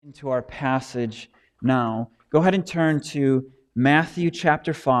To our passage now. Go ahead and turn to Matthew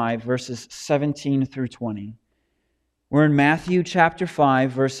chapter 5, verses 17 through 20. We're in Matthew chapter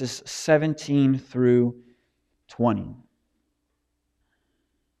 5, verses 17 through 20.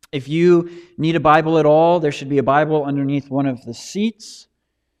 If you need a Bible at all, there should be a Bible underneath one of the seats.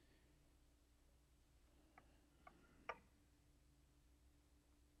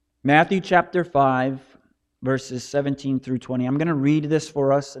 Matthew chapter 5, verses 17 through 20. I'm going to read this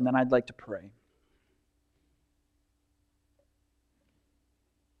for us, and then I'd like to pray.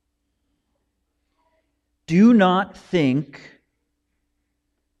 Do not think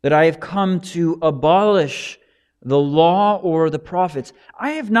that I have come to abolish the law or the prophets.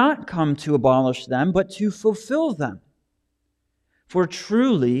 I have not come to abolish them, but to fulfill them. For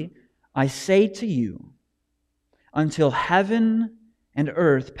truly, I say to you, until heaven and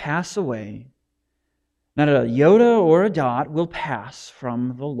earth pass away, not a iota or a dot will pass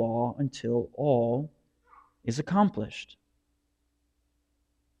from the law until all is accomplished.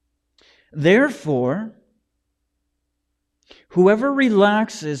 Therefore, whoever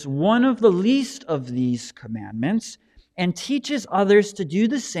relaxes one of the least of these commandments and teaches others to do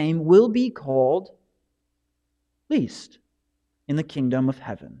the same will be called least in the kingdom of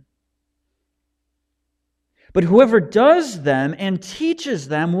heaven. But whoever does them and teaches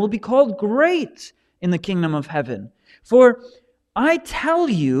them will be called great in the kingdom of heaven. For I tell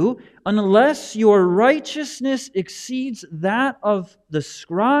you, unless your righteousness exceeds that of the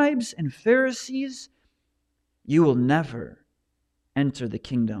scribes and Pharisees, you will never enter the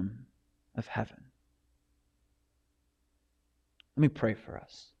kingdom of heaven. Let me pray for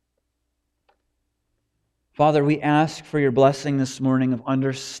us. Father, we ask for your blessing this morning of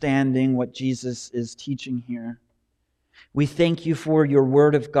understanding what Jesus is teaching here. We thank you for your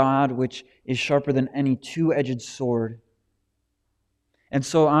word of God, which is sharper than any two-edged sword. And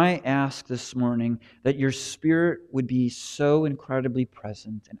so I ask this morning that your Spirit would be so incredibly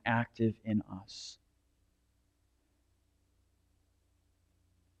present and active in us.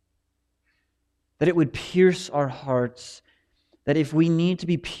 That it would pierce our hearts, that if we need to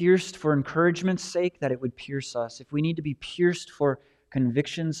be pierced for encouragement's sake, that it would pierce us. If we need to be pierced for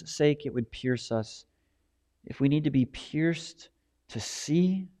conviction's sake, it would pierce us. If we need to be pierced to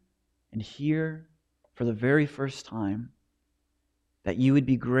see and hear for the very first time, that you would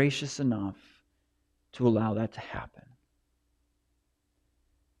be gracious enough to allow that to happen.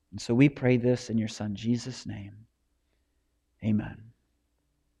 And so we pray this in your Son Jesus' name. Amen.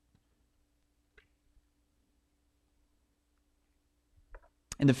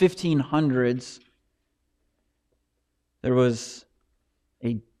 In the 1500s, there was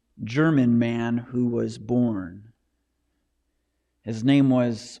a German man who was born. His name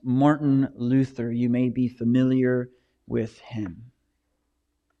was Martin Luther. You may be familiar with him.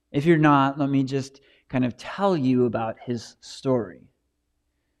 If you're not, let me just kind of tell you about his story.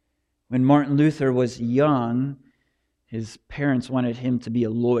 When Martin Luther was young, his parents wanted him to be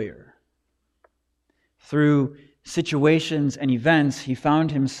a lawyer. Through situations and events, he found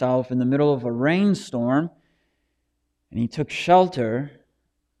himself in the middle of a rainstorm, and he took shelter,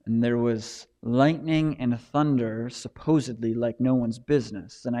 and there was lightning and thunder, supposedly like no one's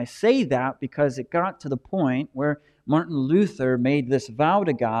business. And I say that because it got to the point where Martin Luther made this vow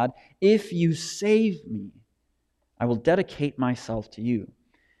to God, if you save me, I will dedicate myself to you.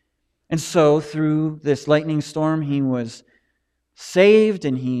 And so through this lightning storm, he was saved,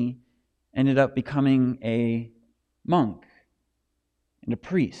 and he ended up becoming a monk and a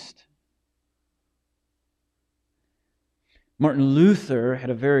priest. Martin Luther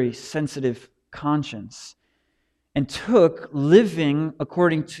had a very sensitive conscience and took living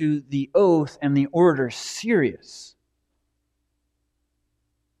according to the oath and the order serious.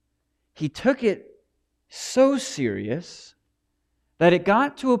 He took it so serious that it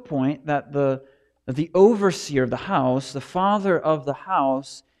got to a point that the overseer of the house, the father of the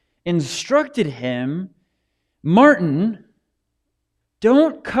house, instructed him, Martin,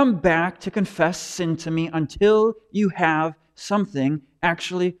 don't come back to confess sin to me until you have something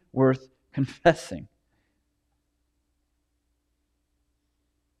actually worth confessing.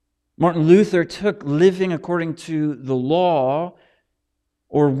 Martin Luther took living according to the law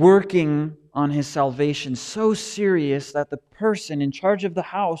or working on his salvation so serious that the person in charge of the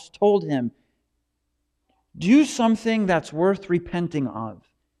house told him, do something that's worth repenting of.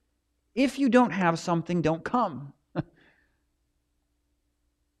 If you don't have something, don't come.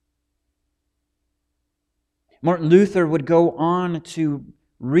 Martin Luther would go on to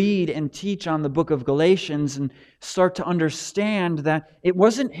read and teach on the book of Galatians and start to understand that it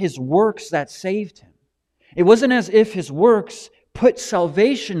wasn't his works that saved him. It wasn't as if his works put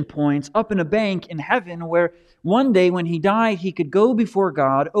salvation points up in a bank in heaven where one day when he died, he could go before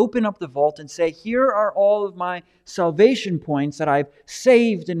God, open up the vault and say, here are all of my salvation points that I've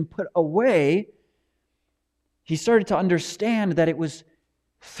saved and put away. He started to understand that it was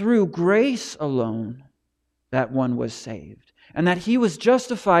through grace alone that one was saved, and that he was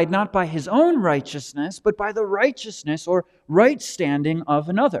justified not by his own righteousness, but by the righteousness or right standing of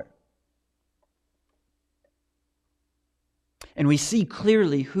another. And we see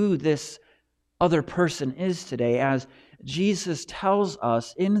clearly who this other person is today as Jesus tells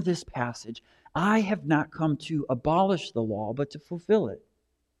us in this passage, I have not come to abolish the law, but to fulfill it.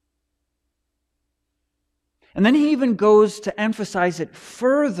 And then he even goes to emphasize it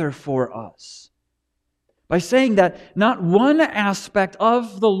further for us by saying that not one aspect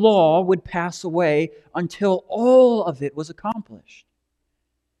of the law would pass away until all of it was accomplished.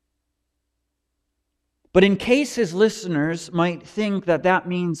 But in case his listeners might think that that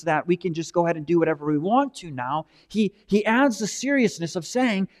means that we can just go ahead and do whatever we want to now, he adds the seriousness of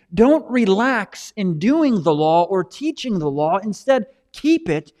saying, don't relax in doing the law or teaching the law. Instead, keep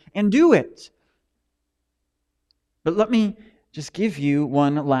it and do it. But let me just give you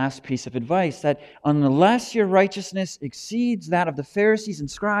one last piece of advice, that unless your righteousness exceeds that of the Pharisees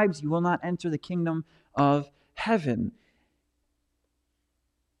and scribes, you will not enter the kingdom of heaven.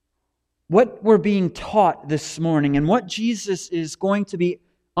 What we're being taught this morning and what Jesus is going to be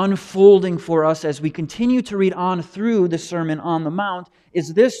unfolding for us as we continue to read on through the Sermon on the Mount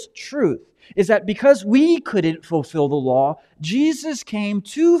is this truth, is that because we couldn't fulfill the law, Jesus came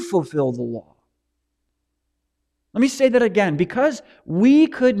to fulfill the law. Let me say that again. Because we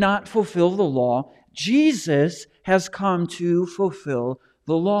could not fulfill the law, Jesus has come to fulfill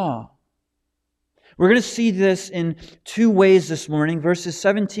the law. We're going to see this in two ways this morning, verses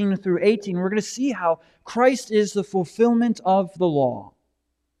 17 through 18. We're going to see how Christ is the fulfillment of the law.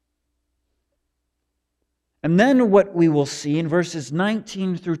 And then what we will see in verses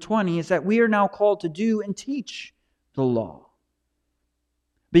 19 through 20 is that we are now called to do and teach the law.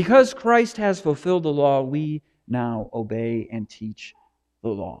 Because Christ has fulfilled the law, we now obey and teach the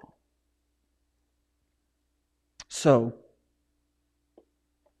law. So,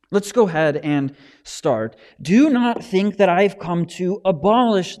 let's go ahead and start. Do not think that I've come to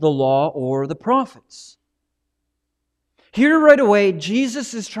abolish the law or the prophets. Here right away,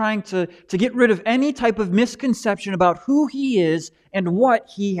 Jesus is trying to get rid of any type of misconception about who He is and what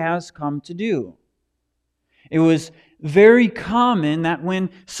He has come to do. It was very common that when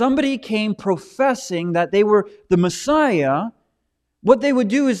somebody came professing that they were the Messiah, what they would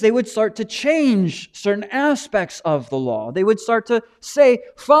do is they would start to change certain aspects of the law. They would start to say,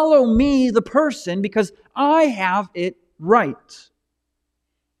 follow me, the person, because I have it right.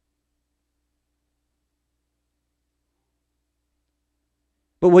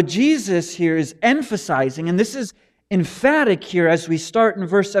 But what Jesus here is emphasizing, and this is emphatic here as we start in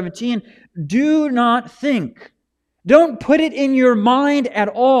verse 17, do not think. Don't put it in your mind at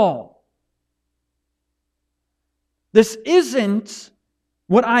all. This isn't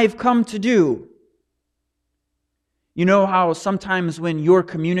what I've come to do. You know how sometimes when you're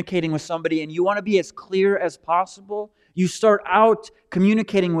communicating with somebody and you want to be as clear as possible, you start out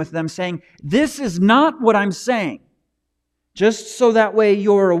communicating with them saying, this is not what I'm saying. Just so that way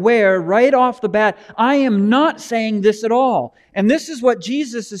you're aware right off the bat, I am not saying this at all. And this is what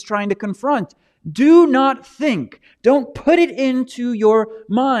Jesus is trying to confront. Do not think. Don't put it into your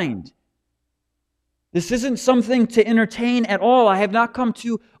mind. This isn't something to entertain at all. I have not come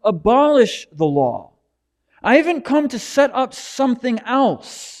to abolish the law. I haven't come to set up something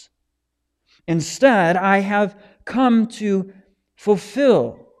else. Instead, I have come to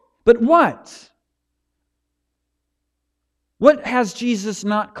fulfill. But what? What has Jesus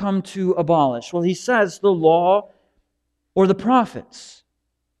not come to abolish? Well, He says the law or the prophets.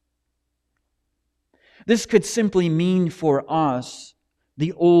 This could simply mean for us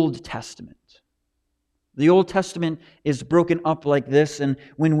the Old Testament. The Old Testament is broken up like this, and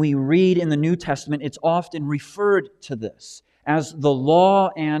when we read in the New Testament, it's often referred to this as the law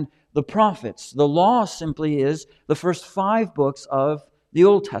and the prophets. The law simply is the first 5 books of the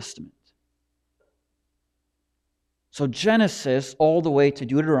Old Testament. So Genesis all the way to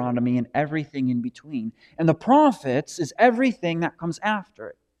Deuteronomy and everything in between. And the prophets is everything that comes after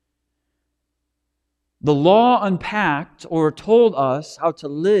it. The law unpacked or told us how to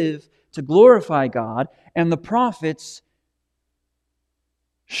live to glorify God, and the prophets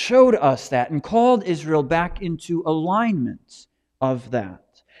showed us that and called Israel back into alignment of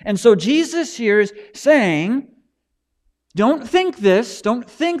that. And so Jesus here is saying, Don't think this. Don't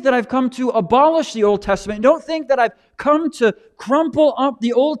think that I've come to abolish the Old Testament. Don't think that I've come to crumple up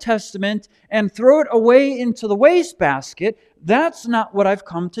the Old Testament and throw it away into the wastebasket. That's not what I've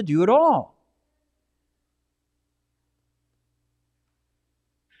come to do at all.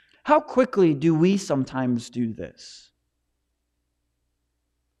 How quickly do we sometimes do this?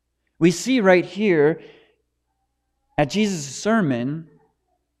 We see right here at Jesus' sermon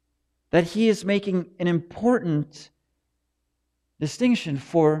that he is making an important distinction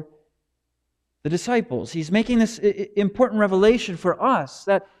for the disciples. He's making this important revelation for us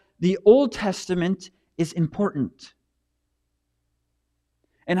that the Old Testament is important.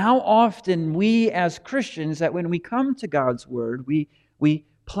 And how often we as Christians, that when we come to God's Word, we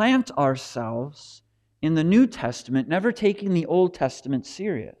plant ourselves in the New Testament, never taking the Old Testament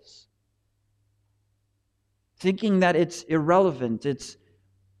serious. Thinking that it's irrelevant, it's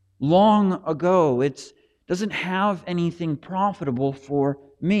long ago, it doesn't have anything profitable for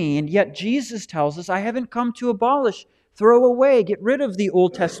me. And yet Jesus tells us, I haven't come to abolish, throw away, get rid of the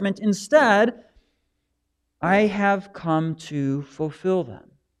Old Testament. Instead, I have come to fulfill them.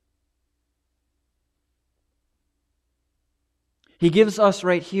 He gives us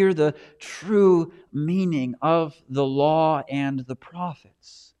right here the true meaning of the law and the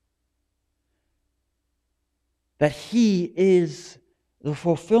prophets. That He is the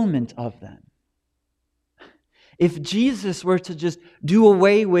fulfillment of them. If Jesus were to just do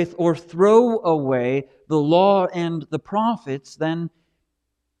away with or throw away the law and the prophets, then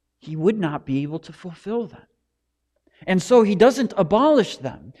He would not be able to fulfill them. And so He doesn't abolish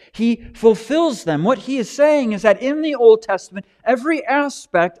them. He fulfills them. What He is saying is that in the Old Testament, every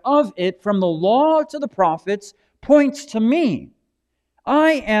aspect of it, from the law to the prophets, points to me.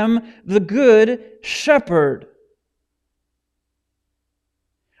 I am the good shepherd.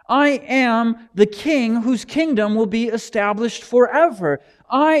 I am the king whose kingdom will be established forever.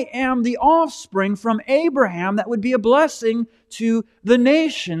 I am the offspring from Abraham that would be a blessing to the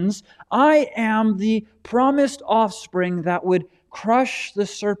nations. I am the promised offspring that would crush the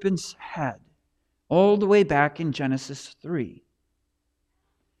serpent's head. All the way back in Genesis 3.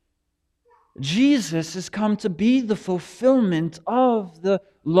 Jesus has come to be the fulfillment of the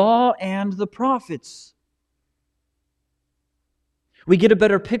law and the prophets. We get a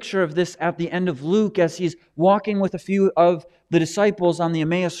better picture of this at the end of Luke as he's walking with a few of the disciples on the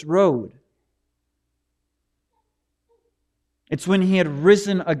Emmaus Road. It's when He had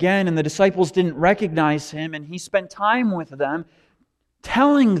risen again and the disciples didn't recognize Him, and He spent time with them,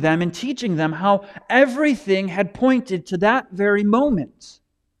 telling them and teaching them how everything had pointed to that very moment.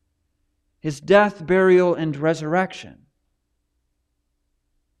 His death, burial, and resurrection.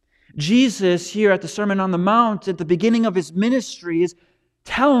 Jesus, here at the Sermon on the Mount, at the beginning of His ministry, is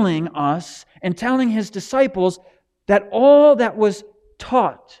telling us and telling His disciples that all that was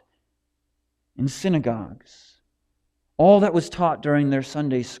taught in synagogues, all that was taught during their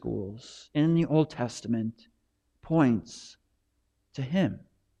Sunday schools in the Old Testament, points to Him.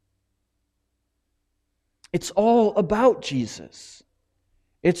 It's all about Jesus.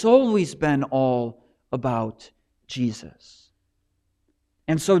 It's always been all about Jesus.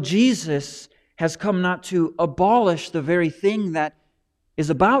 And so Jesus has come not to abolish the very thing that is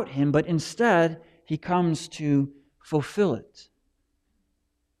about Him, but instead He comes to fulfill it.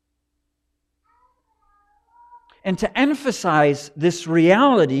 And to emphasize this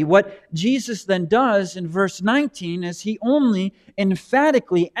reality, what Jesus then does in verse 19 is He only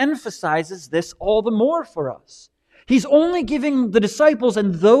emphatically emphasizes this all the more for us. He's only giving the disciples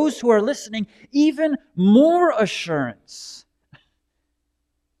and those who are listening even more assurance.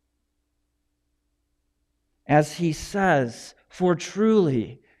 As He says, for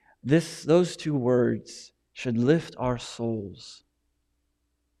truly, those two words should lift our souls.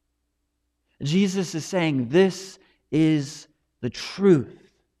 Jesus is saying, this is the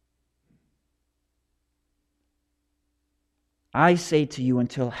truth. I say to you,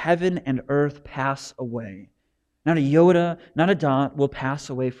 until heaven and earth pass away, not a iota, not a dot will pass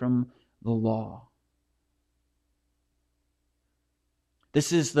away from the law.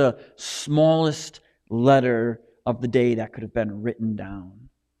 This is the smallest letter of the day that could have been written down.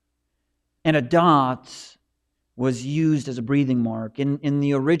 And a dot was used as a breathing mark. In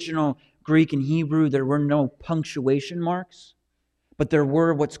the original Greek and Hebrew, there were no punctuation marks, but there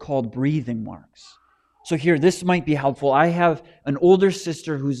were what's called breathing marks. So here, this might be helpful. I have an older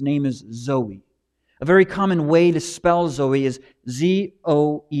sister whose name is Zoe. A very common way to spell Zoe is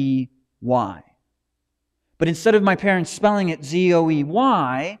Z-O-E-Y. But instead of my parents spelling it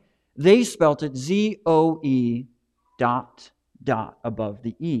Z-O-E-Y, they spelt it Z-O-E ... above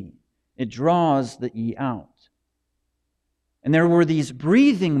the E. It draws the E out. And there were these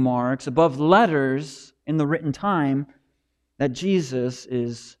breathing marks above letters in the written time that Jesus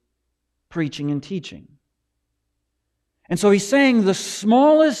is preaching and teaching. And so he's saying the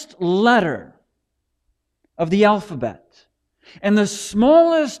smallest letter of the alphabet and the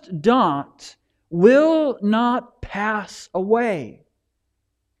smallest dot will not pass away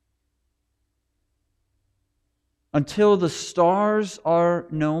until the stars are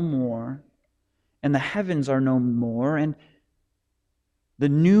no more and the heavens are no more and the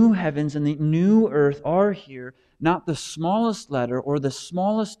new heavens and the new earth are here. Not the smallest letter or the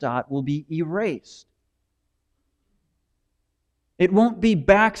smallest dot will be erased. It won't be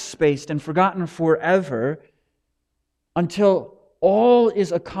backspaced and forgotten forever until all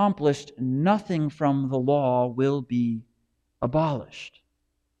is accomplished. Nothing from the law will be abolished.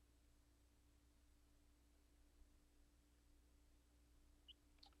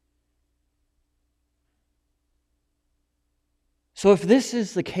 So if this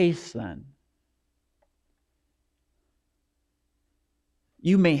is the case, then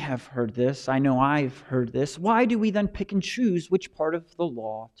you may have heard this. I know I've heard this. Why do we then pick and choose which part of the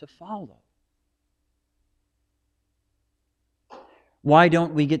law to follow? Why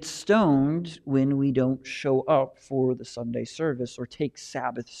don't we get stoned when we don't show up for the Sunday service or take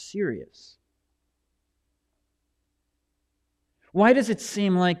Sabbath serious? Why does it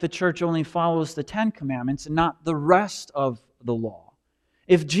seem like the church only follows the Ten Commandments and not the rest of the law?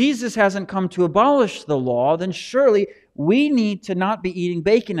 If Jesus hasn't come to abolish the law, then surely we need to not be eating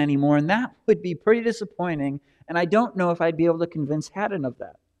bacon anymore, and that would be pretty disappointing, and I don't know if I'd be able to convince Haddon of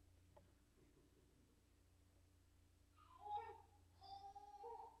that.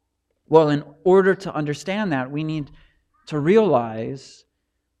 Well, in order to understand that, we need to realize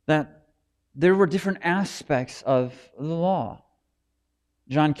that there were different aspects of the law.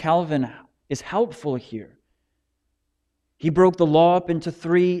 John Calvin is helpful here. He broke the law up into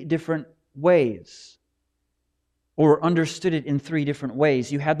 3 different ways, or understood it in 3 different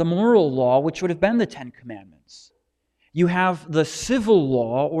ways. You had the moral law, which would have been the 10 Commandments. You have the civil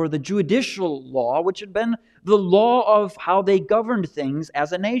law, or the judicial law, which had been the law of how they governed things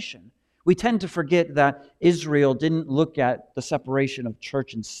as a nation. We tend to forget that Israel didn't look at the separation of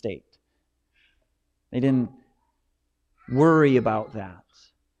church and state. They didn't worry about that.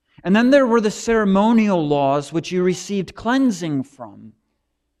 And then there were the ceremonial laws which you received cleansing from,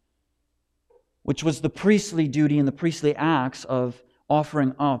 which was the priestly duty and the priestly acts of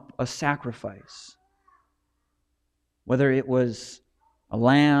offering up a sacrifice. Whether it was a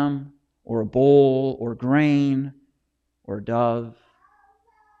lamb or a bull or grain or a dove.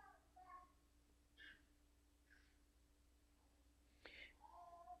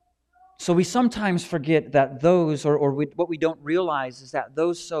 So we sometimes forget that those, what we don't realize is that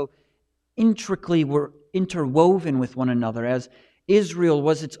those so intricately were interwoven with one another, as Israel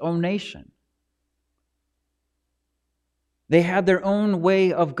was its own nation. They had their own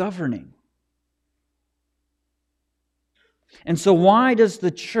way of governing. And so why does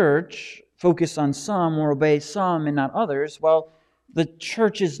the church focus on some or obey some and not others? Well, the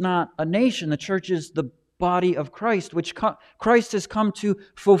church is not a nation. The church is the body of Christ, which Christ has come to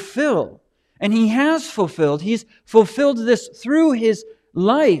fulfill. And He has fulfilled. He's fulfilled this through His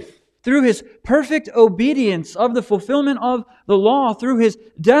life, through His perfect obedience of the fulfillment of the law, through His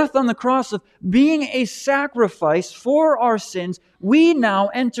death on the cross of being a sacrifice for our sins. We now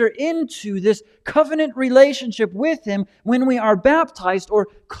enter into this covenant relationship with Him when we are baptized or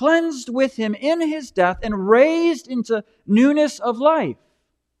cleansed with Him in His death and raised into newness of life.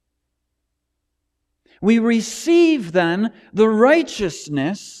 We receive then the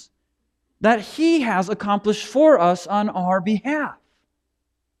righteousness that He has accomplished for us on our behalf.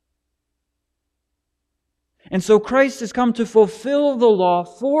 And so Christ has come to fulfill the law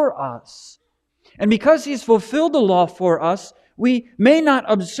for us. And because He's fulfilled the law for us, we may not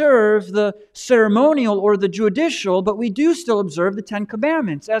observe the ceremonial or the judicial, but we do still observe the 10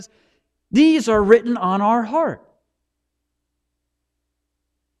 Commandments, as these are written on our heart.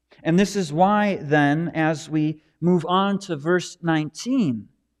 And this is why then, as we move on to verse 19,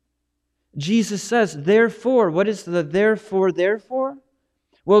 Jesus says, therefore, what is the therefore?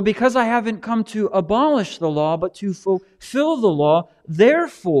 Well, because I haven't come to abolish the law, but to fulfill the law,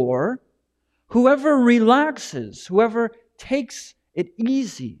 therefore, whoever relaxes, whoever takes it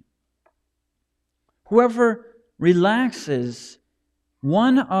easy, whoever relaxes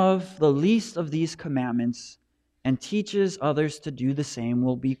one of the least of these commandments and teaches others to do the same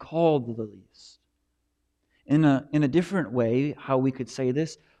will be called the least. In a different way, how we could say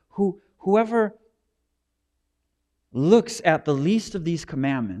this, whoever looks at the least of these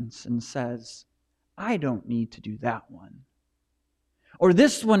commandments and says, I don't need to do that one. or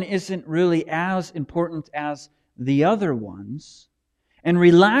this one isn't really as important as the other ones, and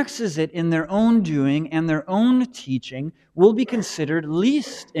relaxes it in their own doing and their own teaching, will be considered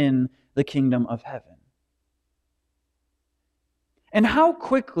least in the kingdom of heaven. And how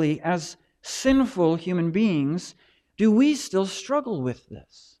quickly, as sinful human beings, do we still struggle with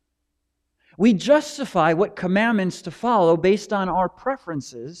this? We justify what commandments to follow based on our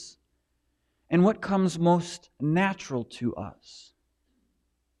preferences and what comes most natural to us.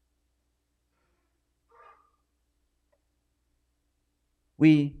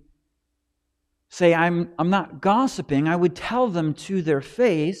 We say, I'm not gossiping. I would tell them to their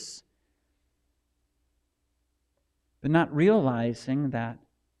face, but not realizing that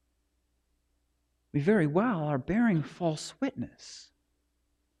we very well are bearing false witness.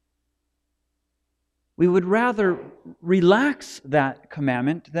 We would rather relax that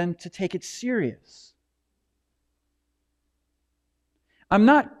commandment than to take it serious. I'm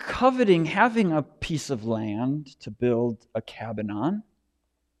not coveting having a piece of land to build a cabin on,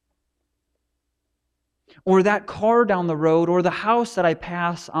 or that car down the road, or the house that I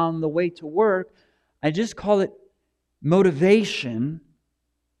pass on the way to work. I just call it motivation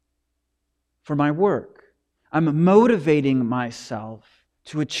for my work. I'm motivating myself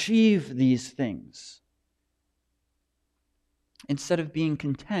to achieve these things instead of being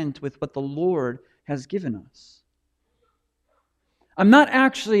content with what the Lord has given us. I'm not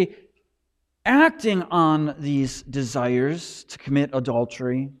actually acting on these desires to commit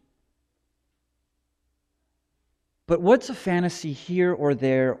adultery. But what's a fantasy here or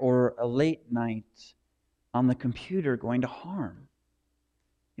there or a late night on the computer going to harm?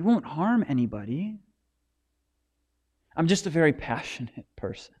 It won't harm anybody. I'm just a very passionate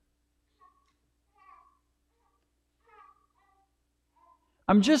person.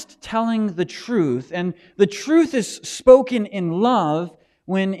 I'm just telling the truth, and the truth is spoken in love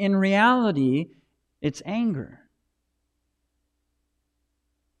when in reality it's anger.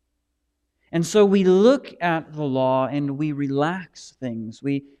 And so we look at the law and we relax things.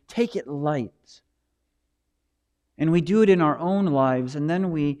 We take it light. And we do it in our own lives, and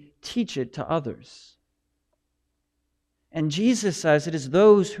then we teach it to others. And Jesus says it is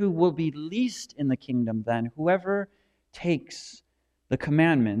those who will be least in the kingdom then, whoever takes the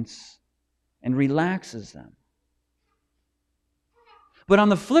commandments and relaxes them. But on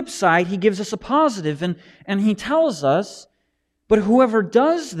the flip side, he gives us a positive, and he tells us, but whoever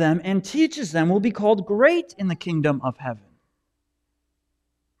does them and teaches them will be called great in the kingdom of heaven.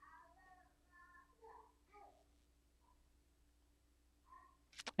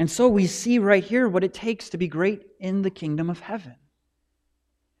 And so we see right here what it takes to be great in the kingdom of heaven.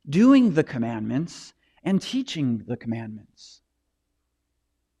 Doing the commandments and teaching the commandments.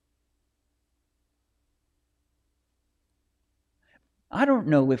 I don't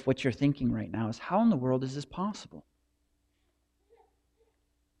know if what you're thinking right now is, how in the world is this possible?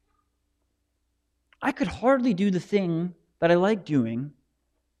 I could hardly do the thing that I like doing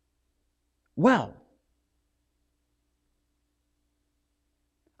well.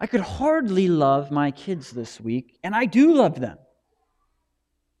 I could hardly love my kids this week, and I do love them.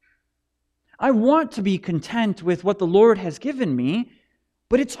 I want to be content with what the Lord has given me,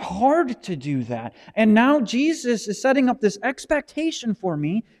 but it's hard to do that. And now Jesus is setting up this expectation for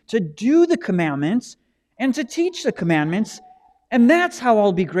me to do the commandments and to teach the commandments, and that's how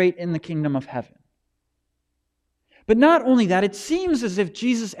I'll be great in the kingdom of heaven. But not only that, it seems as if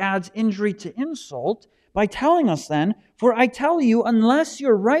Jesus adds injury to insult by telling us then, for I tell you, unless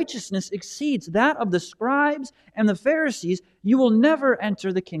your righteousness exceeds that of the scribes and the Pharisees, you will never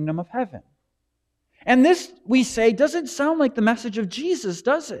enter the kingdom of heaven. And this, we say, doesn't sound like the message of Jesus,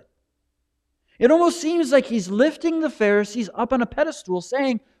 does it? It almost seems like he's lifting the Pharisees up on a pedestal,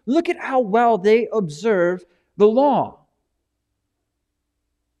 saying, look at how well they observe the law.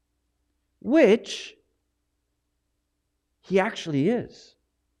 Which he actually is.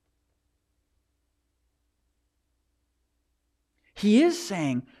 He is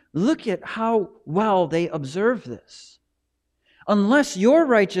saying, look at how well they observe this. Unless your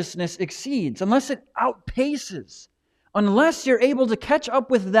righteousness exceeds, unless it outpaces, unless you're able to catch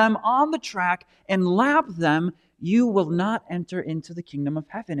up with them on the track and lap them, you will not enter into the kingdom of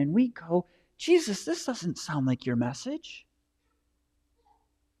heaven. And we go, Jesus, this doesn't sound like your message.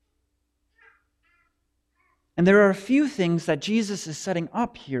 And there are a few things that Jesus is setting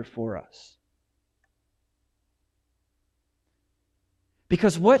up here for us.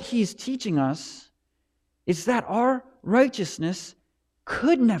 Because what he's teaching us is that our righteousness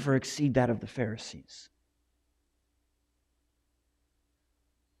could never exceed that of the Pharisees.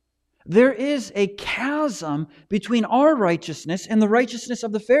 There is a chasm between our righteousness and the righteousness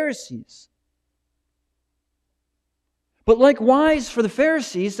of the Pharisees. But likewise, for the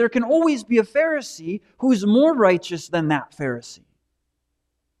Pharisees, there can always be a Pharisee who is more righteous than that Pharisee.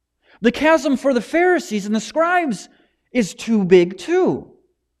 The chasm for the Pharisees and the scribes is too big too.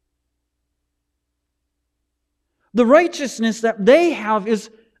 The righteousness that they have is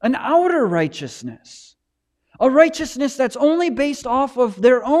an outer righteousness, a righteousness that's only based off of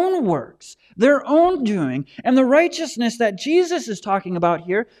their own works, their own doing. And the righteousness that Jesus is talking about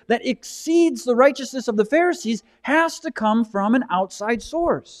here, that exceeds the righteousness of the Pharisees, has to come from an outside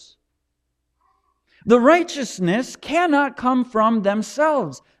source. The righteousness cannot come from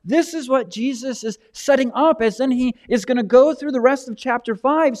themselves. This is what Jesus is setting up, as then he is going to go through the rest of chapter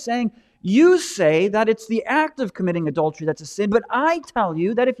 5 saying, you say that it's the act of committing adultery that's a sin, but I tell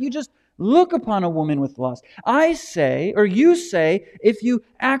you that if you just look upon a woman with lust, I say, or you say, if you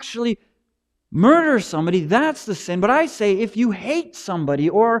actually murder somebody, that's the sin. But I say, if you hate somebody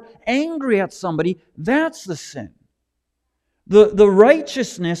or are angry at somebody, that's the sin. The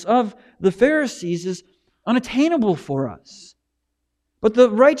righteousness of the Pharisees is unattainable for us. But the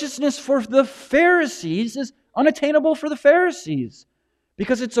righteousness for the Pharisees is unattainable for the Pharisees,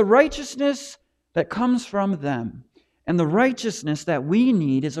 because it's a righteousness that comes from them. And the righteousness that we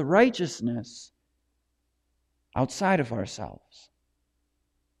need is a righteousness outside of ourselves.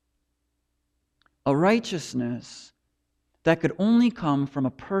 A righteousness that could only come from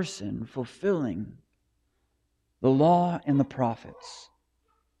a person fulfilling the law and the prophets.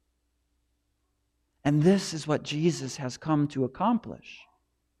 And this is what Jesus has come to accomplish.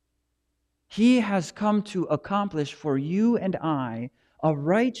 He has come to accomplish for you and I a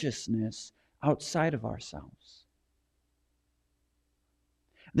righteousness outside of ourselves.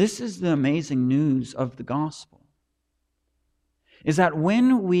 This is the amazing news of the gospel, is that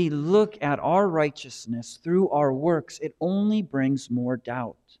when we look at our righteousness through our works, it only brings more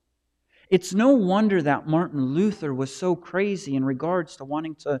doubt. It's no wonder that Martin Luther was so crazy in regards to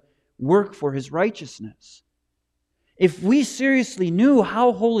wanting to work for his righteousness. If we seriously knew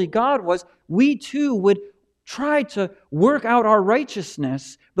how holy God was, we too would try to work out our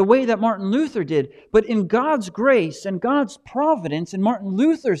righteousness the way that Martin Luther did. But in God's grace and God's providence in Martin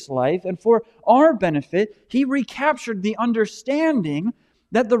Luther's life, and for our benefit, he recaptured the understanding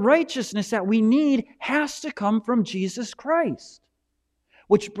that the righteousness that we need has to come from Jesus Christ,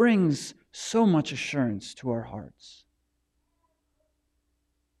 which brings so much assurance to our hearts.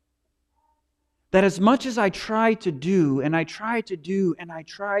 That as much as I try to do, and I try to do, and I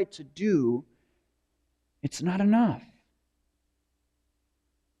try to do, it's not enough.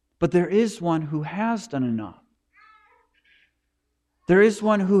 But there is one who has done enough. There is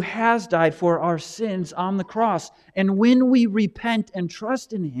one who has died for our sins on the cross. And when we repent and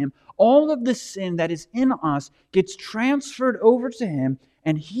trust in Him, all of the sin that is in us gets transferred over to Him,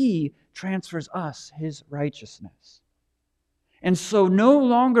 and He transfers us His righteousness. And so no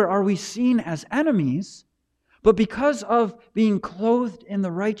longer are we seen as enemies, but because of being clothed in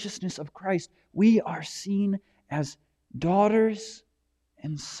the righteousness of Christ, we are seen as daughters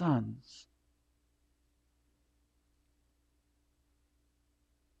and sons.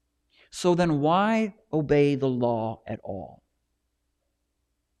 So then why obey the law at all?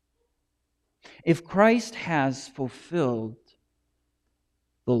 If Christ has fulfilled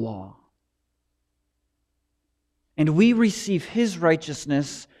the law, and we receive His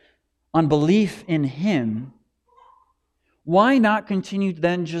righteousness on belief in Him, why not continue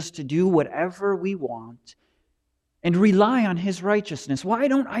then just to do whatever we want and rely on His righteousness? Why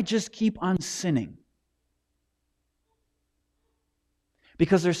don't I just keep on sinning?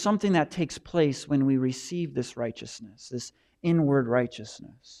 Because there's something that takes place when we receive this righteousness, this inward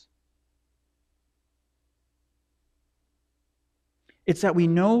righteousness. It's that we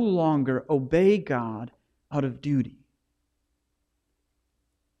no longer obey God out of duty.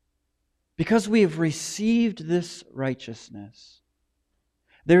 Because we have received this righteousness,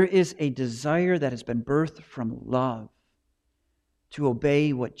 there is a desire that has been birthed from love to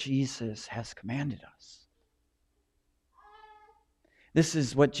obey what Jesus has commanded us. This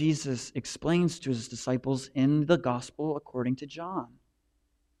is what Jesus explains to His disciples in the Gospel according to John.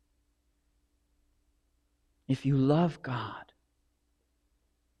 If you love God,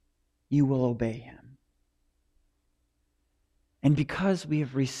 you will obey Him. And because we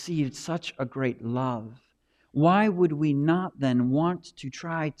have received such a great love, why would we not then want to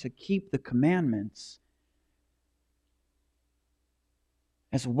try to keep the commandments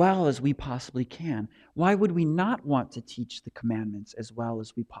as well as we possibly can? Why would we not want to teach the commandments as well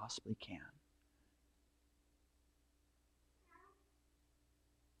as we possibly can?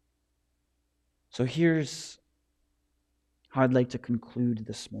 So here's how I'd like to conclude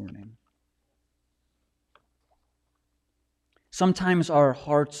this morning. Sometimes our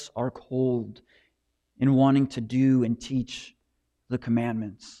hearts are cold in wanting to do and teach the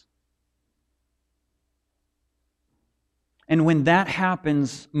commandments. And when that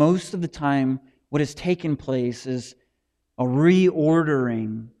happens, most of the time, what has taken place is a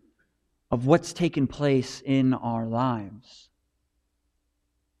reordering of what's taken place in our lives.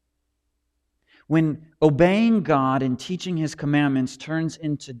 When obeying God and teaching His commandments turns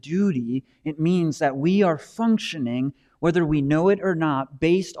into duty, it means that we are functioning, whether we know it or not,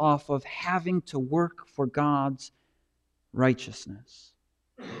 based off of having to work for God's righteousness.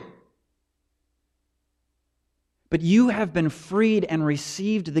 But you have been freed and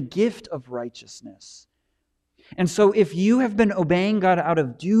received the gift of righteousness. And so if you have been obeying God out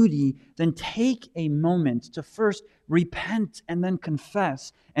of duty, then take a moment to first repent and then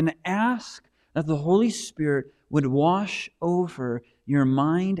confess and ask that the Holy Spirit would wash over your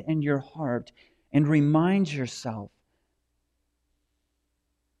mind and your heart and remind yourself,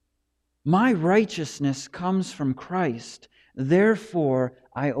 my righteousness comes from Christ, therefore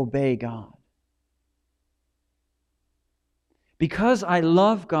I obey God. Because I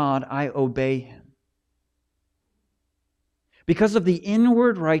love God, I obey Him. Because of the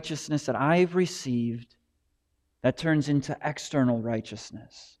inward righteousness that I've received, that turns into external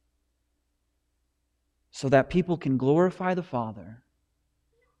righteousness, so that people can glorify the Father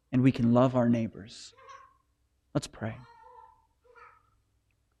and we can love our neighbors. Let's pray.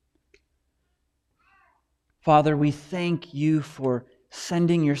 Father, we thank You for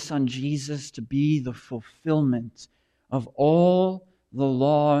sending Your Son Jesus to be the fulfillment of all the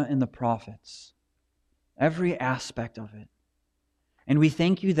law and the prophets, every aspect of it. And we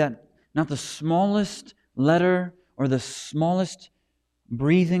thank You that not the smallest letter or the smallest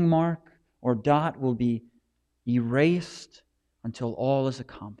breathing mark or dot will be erased until all is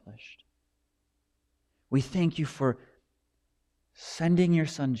accomplished. We thank You for sending Your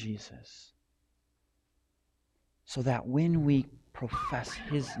Son Jesus so that when we profess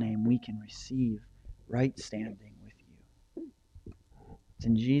His name, we can receive right standing with You. It's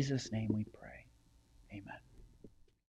in Jesus' name we pray.